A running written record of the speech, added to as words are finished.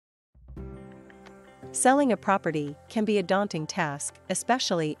Selling a property can be a daunting task,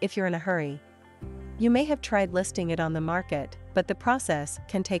 especially if you're in a hurry. You may have tried listing it on the market, but the process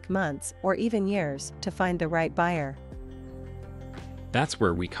can take months or even years to find the right buyer. That's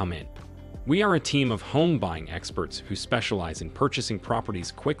where we come in. We are a team of home buying experts who specialize in purchasing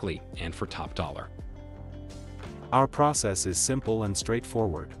properties quickly and for top dollar. Our process is simple and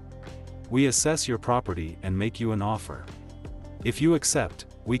straightforward. We assess your property and make you an offer. If you accept,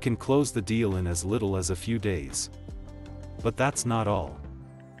 we can close the deal in as little as a few days. But that's not all.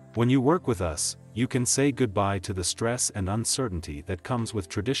 When you work with us, you can say goodbye to the stress and uncertainty that comes with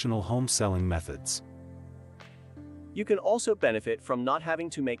traditional home selling methods. You can also benefit from not having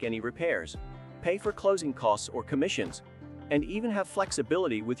to make any repairs, pay for closing costs or commissions, and even have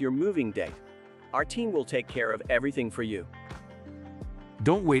flexibility with your moving date. Our team will take care of everything for you.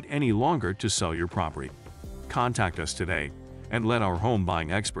 Don't wait any longer to sell your property. Contact us today and let our home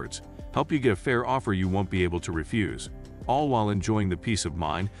buying experts help you get a fair offer you won't be able to refuse, all while enjoying the peace of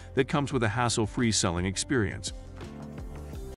mind that comes with a hassle-free selling experience.